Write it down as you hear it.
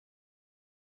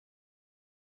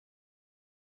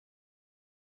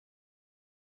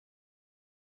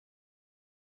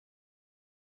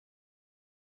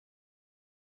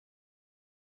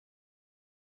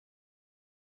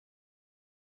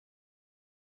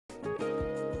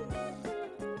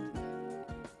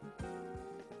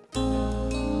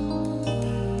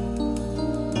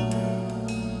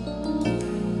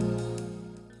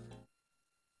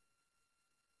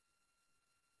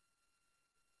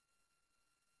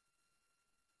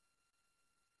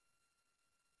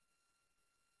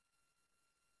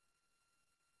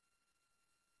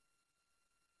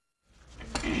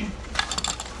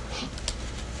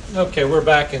Okay, we're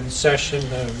back in session,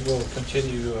 and we'll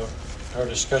continue our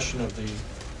discussion of the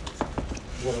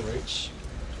water rates.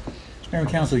 Mayor and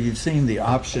Council, you've seen the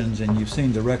options and you've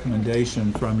seen the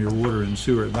recommendation from your Water and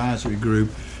Sewer Advisory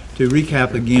Group. To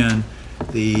recap again,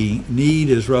 the need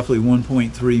is roughly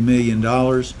 $1.3 million.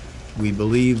 We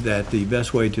believe that the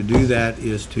best way to do that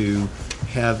is to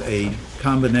have a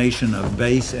combination of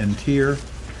base and tier.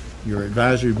 Your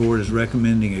advisory board is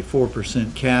recommending a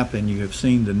 4% cap, and you have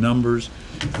seen the numbers.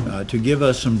 To give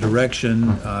us some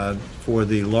direction for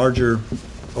the larger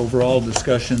overall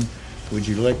discussion, would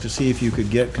you like to see if you could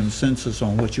get consensus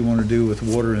on what you want to do with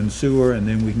water and sewer, and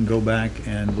then we can go back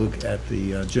and look at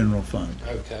the general fund?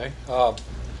 Okay.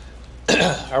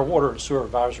 Our Water and Sewer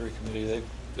Advisory Committee,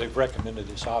 they've recommended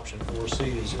this option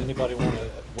 4C. Does anybody want to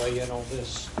weigh in on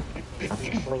this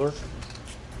further?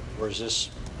 Or is this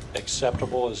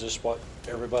acceptable? Is this what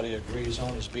everybody agrees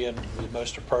on as being the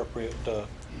most appropriate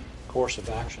course of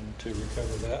action to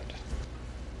recover that?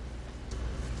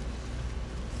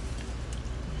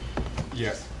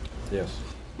 Yes. Yes.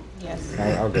 Yes.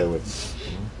 I'll go with.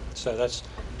 So that's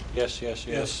yes, yes,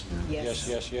 yes, Yes. yes,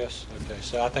 yes, yes. Okay,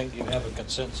 so I think you have a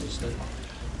consensus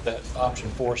that option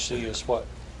 4C is what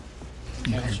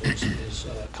council is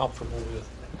comfortable with.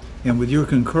 And with your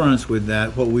concurrence with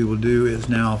that, what we will do is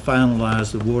now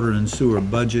finalize the water and sewer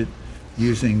budget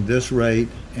using this rate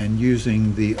and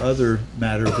using the other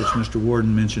matter which Mr.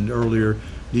 Warden mentioned earlier.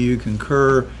 Do you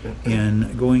concur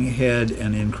in going ahead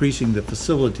and increasing the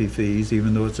facility fees,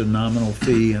 even though it's a nominal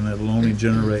fee and it'll only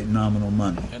generate nominal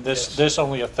money? And this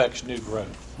only affects new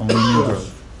growth. Only new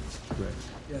growth. Correct.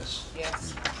 Yes.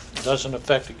 Yes. Doesn't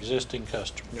affect existing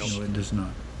customers. No, it does not.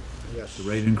 Yes. The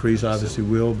rate increase obviously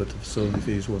will, but the facility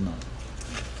fees will not.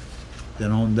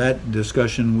 Then on that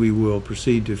discussion, we will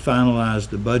proceed to finalize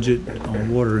the budget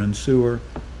on water and sewer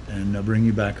and bring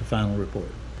you back a final report.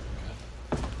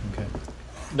 Okay.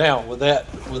 Now, with that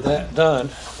done,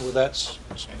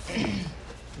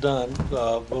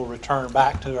 we'll return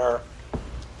back to our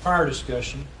prior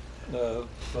discussion of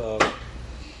the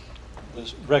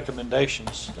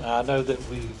recommendations. I know that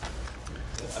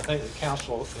I think the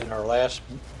council in our last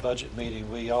budget meeting,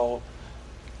 I'm not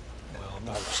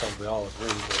going to say we all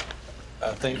agree, but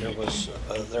I think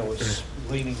there was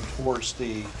leaning towards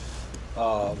the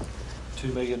 $2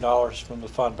 million from the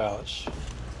fund balance.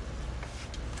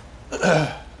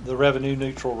 The revenue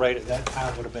neutral rate at that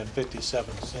time would have been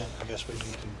 57 cents. I guess we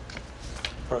need to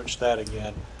approach that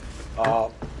again.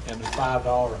 And the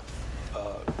 $5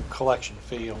 collection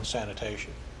fee on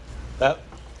sanitation. That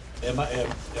am I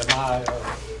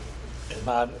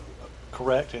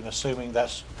correct in assuming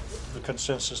that's the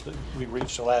consensus that we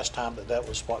reached the last time, that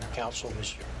was what the council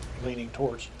was leaning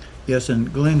towards? Yes,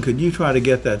 and Glenn, could you try to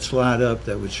get that slide up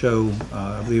that would show,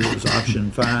 I believe it was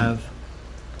option 5?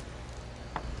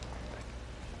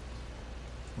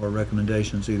 Or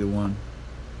recommendations, either one.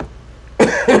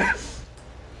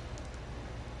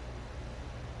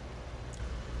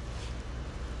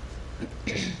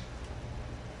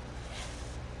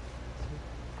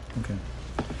 Okay.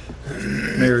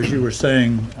 Mayor, as you were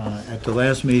saying, at the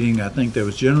last meeting, I think there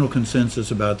was general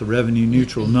consensus about the revenue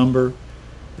neutral number.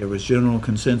 There was general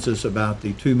consensus about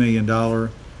the $2 million,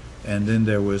 and then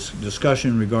there was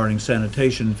discussion regarding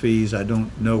sanitation fees. I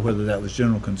don't know whether that was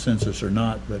general consensus or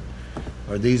not, but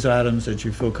are these items that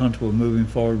you feel comfortable moving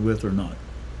forward with or not?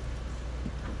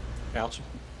 Council?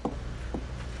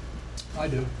 I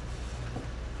do.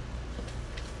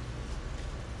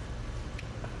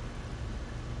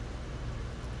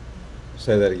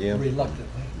 Say that again. Reluctantly.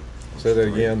 Say that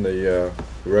again. The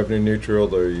revenue neutral,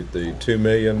 the $2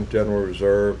 million general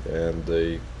reserve, and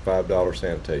the $5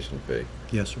 sanitation fee.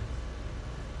 Yes, sir.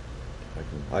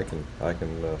 I can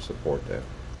support that.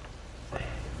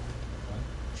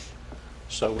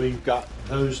 So we've got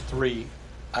those three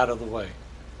out of the way,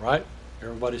 right?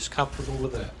 Everybody's comfortable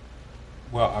with that?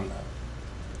 Well,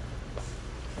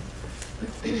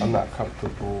 I'm not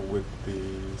comfortable with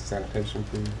the sanitation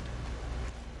fee.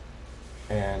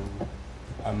 And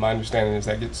my understanding is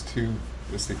that gets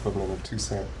it's the equivalent of 2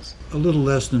 cents. A little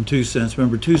less than 2 cents.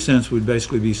 Remember, 2 cents would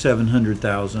basically be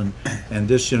 700,000, and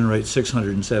this generates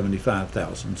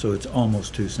 675,000. So it's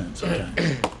almost 2 cents a time.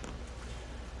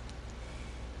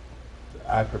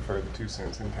 I prefer the 2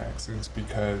 cents in taxes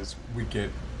because we get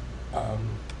a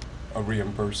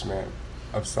reimbursement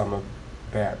of some of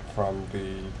that from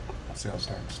the sales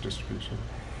tax distribution.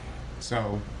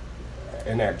 So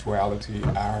in actuality,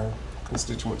 our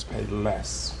constituents pay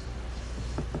less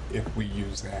if we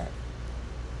use that.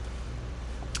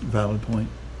 Valid point.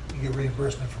 You get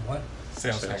reimbursement for what?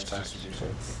 Sales tax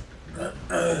distribution.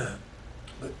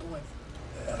 Good point.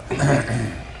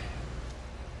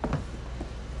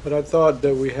 But I thought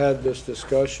that we had this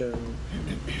discussion,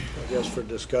 I guess for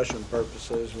discussion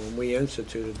purposes, when we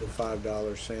instituted the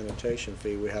 $5 sanitation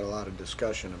fee, we had a lot of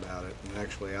discussion about it. And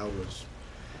actually, I was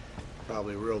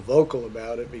probably real vocal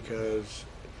about it because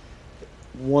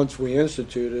once we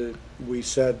instituted, we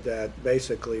said that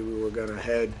basically we were going to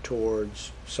head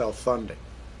towards self-funding.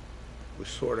 We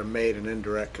sort of made an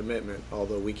indirect commitment,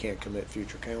 although we can't commit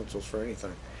future councils for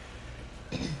anything.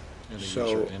 And the So-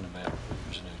 user in the map,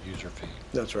 there's no user fee.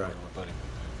 That's right. Everybody.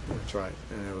 That's right,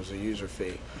 and it was a user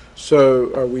fee.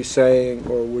 So are we saying,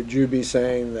 or would you be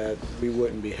saying that we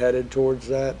wouldn't be headed towards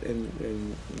that,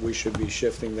 and we should be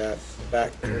shifting that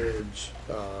back towards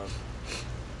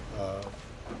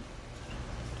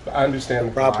I understand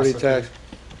the property philosophy. tax?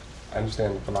 I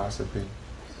understand the philosophy.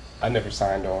 I never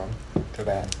signed on to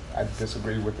that. I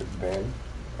disagreed with it then.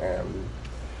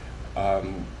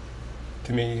 And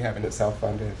to me, having it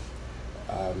self-funded,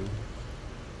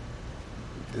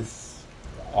 it's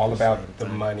all about the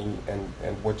money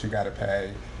and what you got to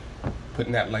pay.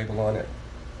 Putting that label on it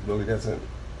really doesn't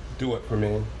do it for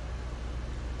me.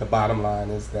 The bottom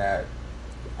line is that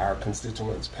our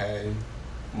constituents pay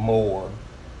more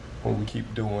when we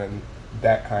keep doing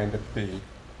that kind of fee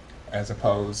as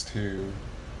opposed to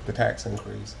the tax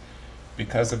increase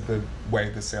because of the way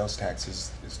the sales tax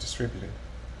is distributed.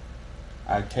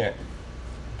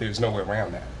 There's no way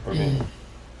around that for me.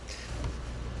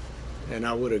 And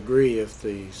I would agree if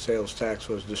the sales tax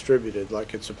was distributed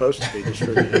like it's supposed to be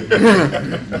distributed.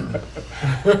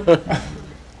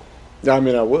 I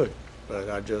mean, I would, but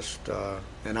I just,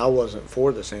 and I wasn't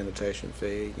for the sanitation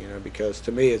fee, because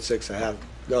to me it's 6 1/2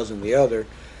 dozen the other.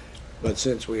 But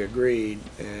since we agreed,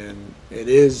 and it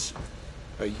is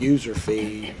a user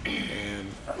fee, and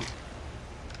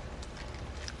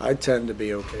I tend to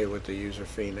be okay with the user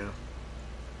fee now.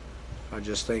 I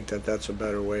just think that that's a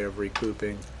better way of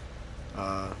recouping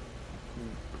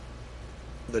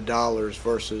the dollars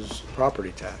versus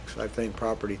property tax. I think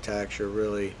property tax, you're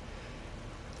really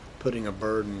putting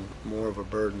more of a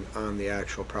burden on the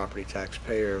actual property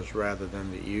taxpayers rather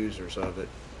than the users of it.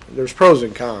 There's pros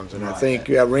and cons, and I Right. think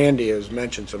Randy has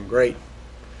mentioned some great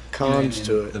cons And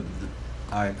to it.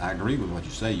 I agree with what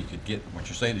you say. What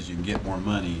you're saying is you can get more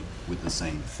money with the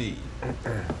same fee.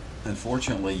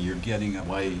 Unfortunately, you're getting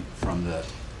away from the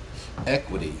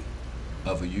equity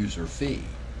of a user fee.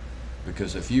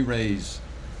 Because if you raise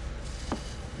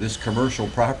this commercial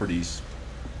property's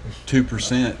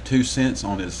 2%, 2 cents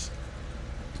on his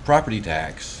property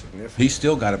tax, he's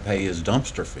still got to pay his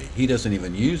dumpster fee. He doesn't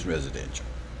even use residential.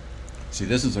 See,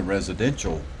 this is a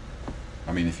residential.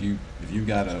 I mean, if you've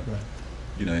got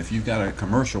a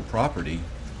commercial property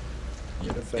It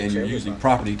affects and you're using everybody.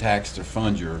 property tax to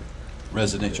fund your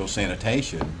residential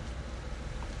sanitation,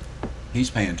 he's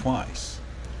paying twice.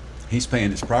 He's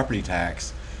paying his property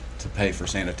tax to pay for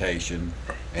sanitation,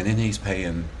 and then he's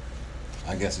paying,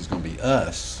 I guess it's going to be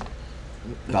us,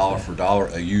 dollar for dollar,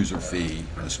 a user fee,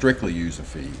 a strictly user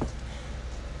fee.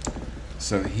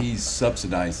 So he's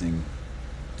subsidizing.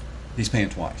 He's paying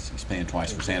twice. He's paying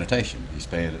twice for sanitation. He's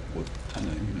paying it. Well, I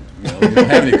know, we don't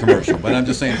have any commercial, but I'm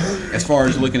just saying, as far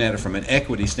as looking at it from an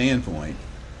equity standpoint,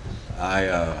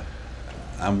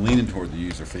 I'm leaning toward the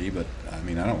user fee, but I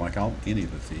mean, I don't like any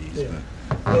of the fees. Yeah.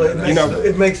 But Well, it makes, know-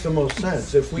 it makes the most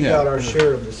sense. If we Yeah. got our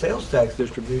share of the sales tax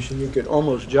distribution, you could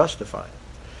almost justify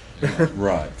it.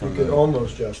 right. You from could the-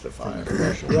 almost justify it.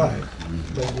 Right,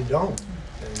 but you don't.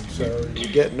 And so you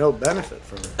get no benefit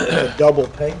from it. It's a double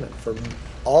payment from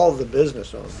all the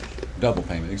business owners. Double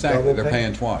payment, exactly. Double They're payment.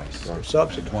 paying twice. Or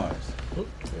subsidy. Twice.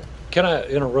 Can I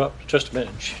interrupt just a minute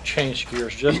and change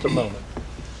gears just a moment?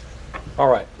 All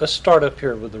right, let's start up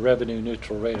here with the revenue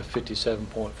neutral rate of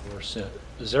 57.4%.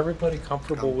 Is everybody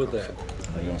comfortable with that?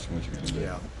 What else would you gonna do?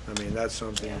 Yeah, I mean, that's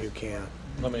something you can't.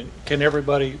 I mean, can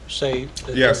everybody say that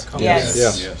they're Yes. comfortable? Yes.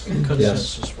 Yes.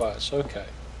 Consensus-wise, okay.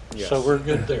 Yes. So we're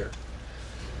good there.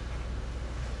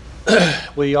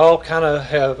 We all kind of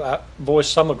have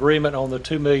voiced some agreement on the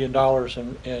 $2 million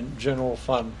in general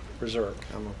fund reserve.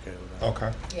 I'm okay with that.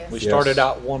 Okay. Yes. We Yes. started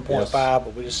out 1.5,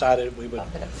 but we decided we would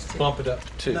Bump it up to 2. bump it up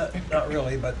to 2. Not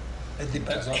really, but it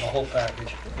depends on the whole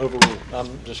package. Overruled.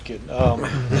 I'm just kidding.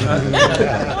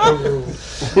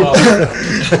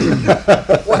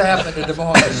 What happened to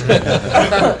democracy?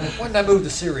 When did I move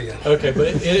to Syria? Okay, but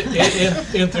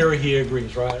in theory, he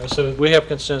agrees, right? So we have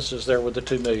consensus there with the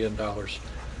 $2 million.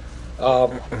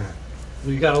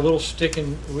 We got a little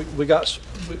sticking, we've got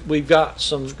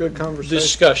some Good conversation.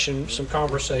 discussion, some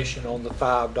conversation on the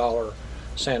 $5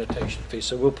 sanitation fee.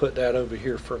 So we'll put that over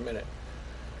here for a minute.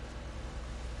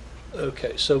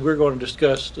 Okay, so we're going to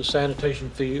discuss the sanitation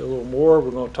fee a little more.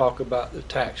 We're going to talk about the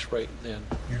tax rate then.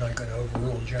 You're not going to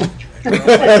overrule Judge. I think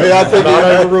Not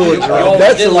you- overrule it, You Jerome. always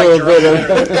That's did a like little bit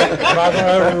Jerome. I'm not going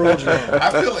to overrule Jerome.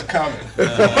 I feel it coming.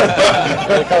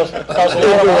 Because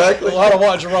a lot of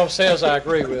what Jerome says I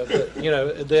agree with, but, you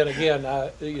know, then again,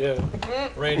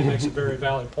 Randy makes a very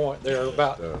valid point there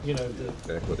about, you know,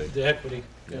 Equity. the equity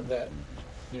in that,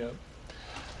 you know.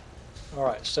 All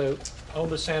right, so on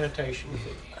the sanitation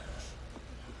fee.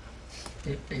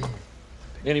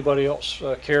 Anybody else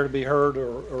care to be heard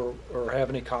or have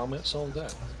any comments on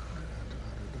that?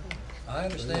 I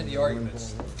understand the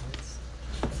arguments.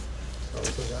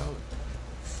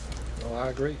 Oh, I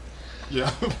agree.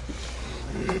 Yeah.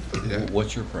 Yeah.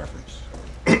 What's your preference?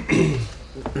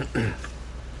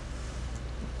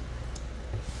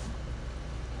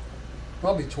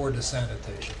 Probably toward the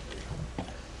sanitation.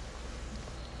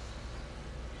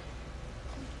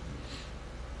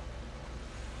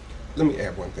 Let me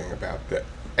add one thing about the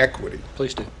equity.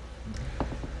 Please do.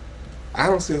 I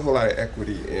don't see a whole lot of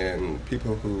equity in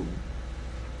people who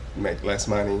make less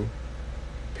money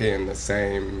paying the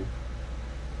same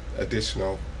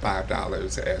additional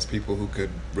 $5 as people who could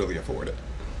really afford it.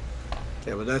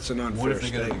 Yeah, but that's an What unfair if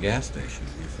they go to the statement. gas station?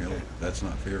 You feel that's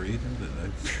not fair either?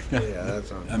 That Yeah,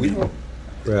 that's I unfair. We mean, don't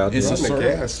Well, It's a run the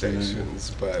service, gas you know.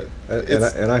 stations, but and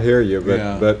it's, I hear you,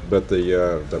 Yeah. but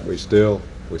the that we still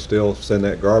send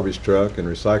that garbage truck and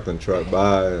recycling truck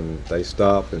by, and they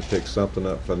stop and pick something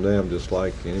up from them just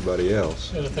like anybody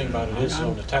else. The other thing about it is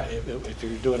on the if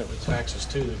you're doing it with taxes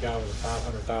too, the guy with a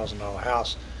 $500,000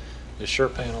 house is sure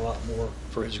paying a lot more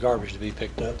for his garbage to be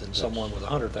picked up than someone with a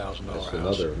 $100,000 That's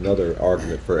house. another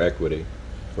argument for equity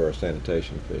for a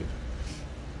sanitation fee.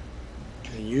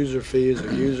 A user fee is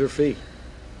a user fee.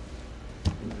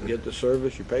 You get the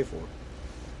service, you pay for it.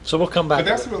 So we'll come back. but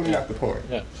that's to that. really not the point.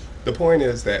 Yeah. The point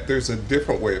is that there's a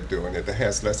different way of doing it that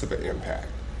has less of an impact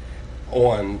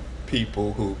on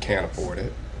people who can't afford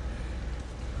it.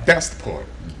 That's the point.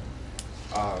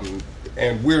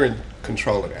 And we're in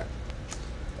control of that,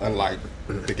 unlike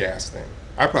the gas thing.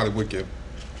 I probably would give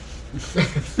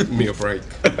me a break.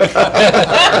 on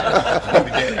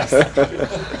the gas.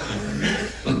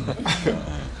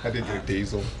 I did get a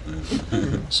diesel.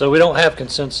 So we don't have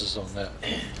consensus on that.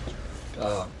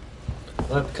 We'll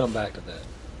have to come back to that.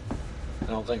 I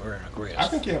don't think we're in I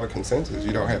agreement. think you have a consensus.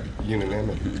 You don't have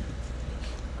unanimity.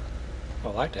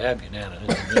 Well, I'd like to have unanimous.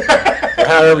 Or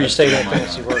however you say that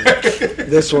fancy word.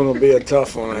 This one will be a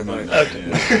tough one, I think.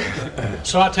 Okay.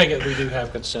 So I take it we do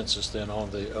have consensus then on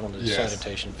the Yes.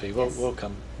 sanitation fee. We'll you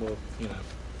know,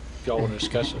 if y'all want to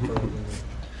discuss it further.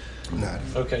 Not.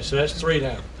 Okay, so that's 3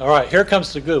 down. All right, here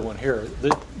comes the good one here.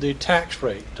 The tax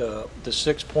rate, the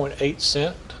 6.8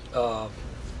 cent.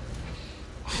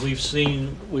 We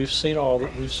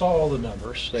saw all the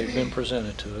numbers. They've been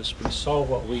presented to us. We saw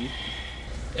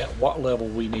at what level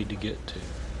we need to get to.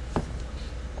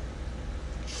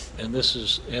 And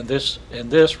this,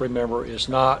 remember, is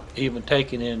not even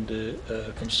taking into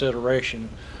consideration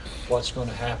what's going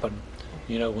to happen,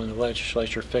 you know, when the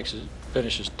legislature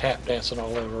finishes tap dancing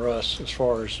all over us as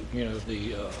far as, you know,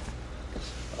 the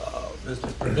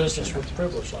business with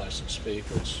privilege license fee,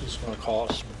 which is going to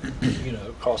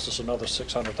cost us another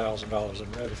 $600,000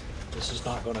 in revenue. This is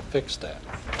not going to fix that.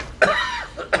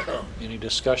 Any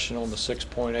discussion on the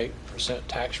 6.8%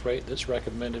 tax rate that's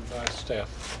recommended by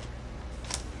staff?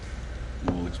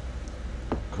 well,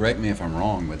 correct me if I'm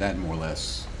wrong, but that more or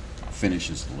less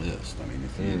finishes the list. I mean,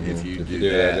 if you If do you do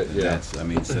that, that, yeah. that's, I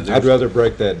mean, so I'd there's. rather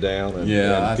break that down and,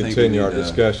 Yeah, I and think we continue need our to-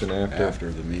 discussion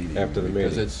after. the meeting. after the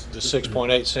Because meeting. it's, The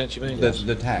 6.8 cents, you mean?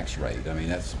 the tax rate, I mean,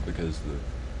 that's because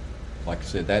like I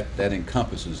said, that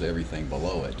encompasses everything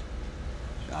below it.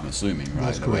 I'm assuming, right?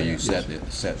 That's The way you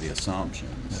correct, set the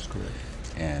assumptions. That's correct.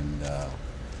 And,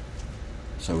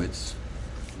 so it's,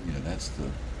 you know, that's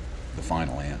the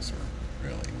final answer,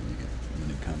 really, when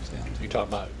it comes down to You it. talk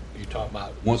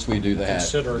about Once we do that, the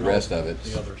considering rest all of it,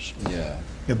 the others. yeah.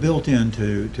 Yeah, built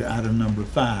into item number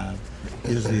 5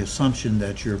 is the assumption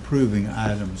that you're approving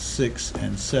items 6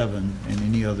 and 7 and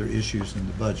any other issues in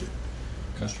the budget.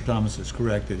 Mr. Thomas is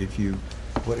correct that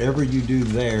whatever you do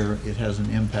there, it has an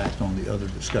impact on the other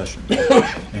discussion.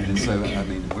 And so, I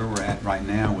mean, where we're at right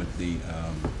now with the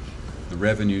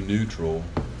revenue neutral,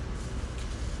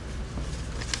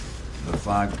 the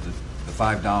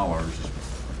 $5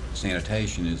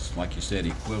 sanitation is, like you said,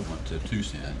 equivalent to 2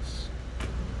 cents.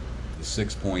 The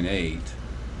 6.8,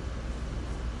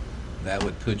 that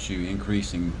would put you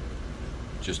increasing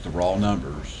just the raw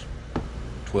numbers,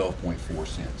 12.4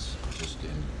 cents, just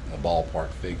in a ballpark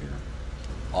figure,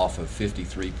 off of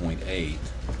 53.8.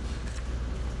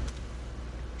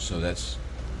 So that's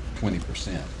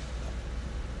 20%.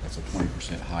 That's a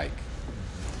 20% hike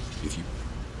if you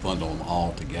bundle them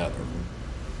all together.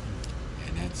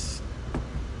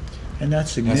 And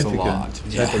that's significant. a lot.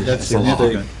 That's, Yeah, that's that's a lot.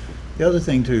 significant. The other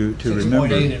thing to 6.8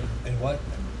 remember, and what?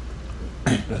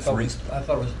 I thought it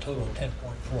was a total of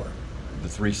 10.4. The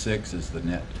 3.6 is the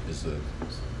net, is the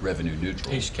revenue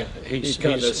neutral. He's counting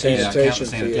the Yeah, sanitation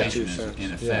count fee at sanitation 2 is cents.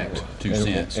 in effect 2 And-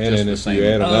 cents. And just then the if same. you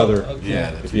add another, okay.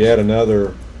 Yeah. if you add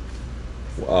another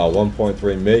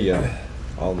 1.3 million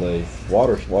on the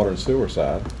water and sewer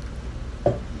side,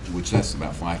 Which that's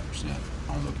about 5%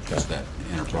 on just that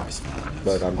enterprise fund.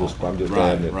 but I'm That's just ballpark.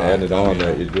 adding it, adding it on there,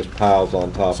 it just piles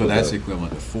on top of So that's the.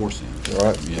 equivalent to 4 cents.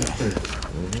 Right. Yeah.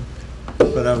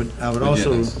 but I would But yeah, also,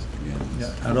 that's- yeah, yeah,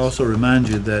 that's- I'd also remind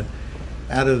you that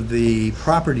out of the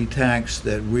property tax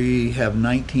that we have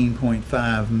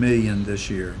 19.5 million this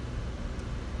year,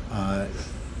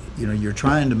 you're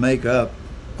trying to make up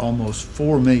almost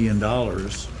 $4 million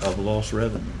of lost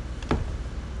revenue.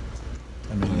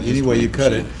 I mean, Well, it is any way you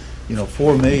cut it, 20%.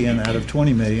 4 million out of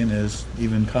 20 million is,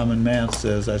 even common math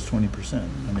says that's 20%.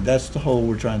 I mean, that's the hole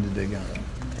we're trying to dig out of.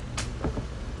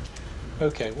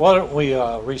 Okay, why don't we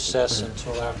recess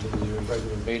until after the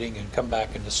regular meeting and come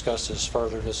back and discuss this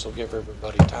further? This will give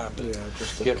everybody time to Yeah,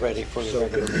 just to- get ready for the so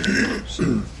regular good. meeting,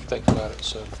 so think about it.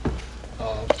 So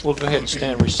we'll go ahead and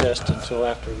stand recessed until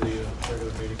after the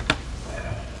regular meeting.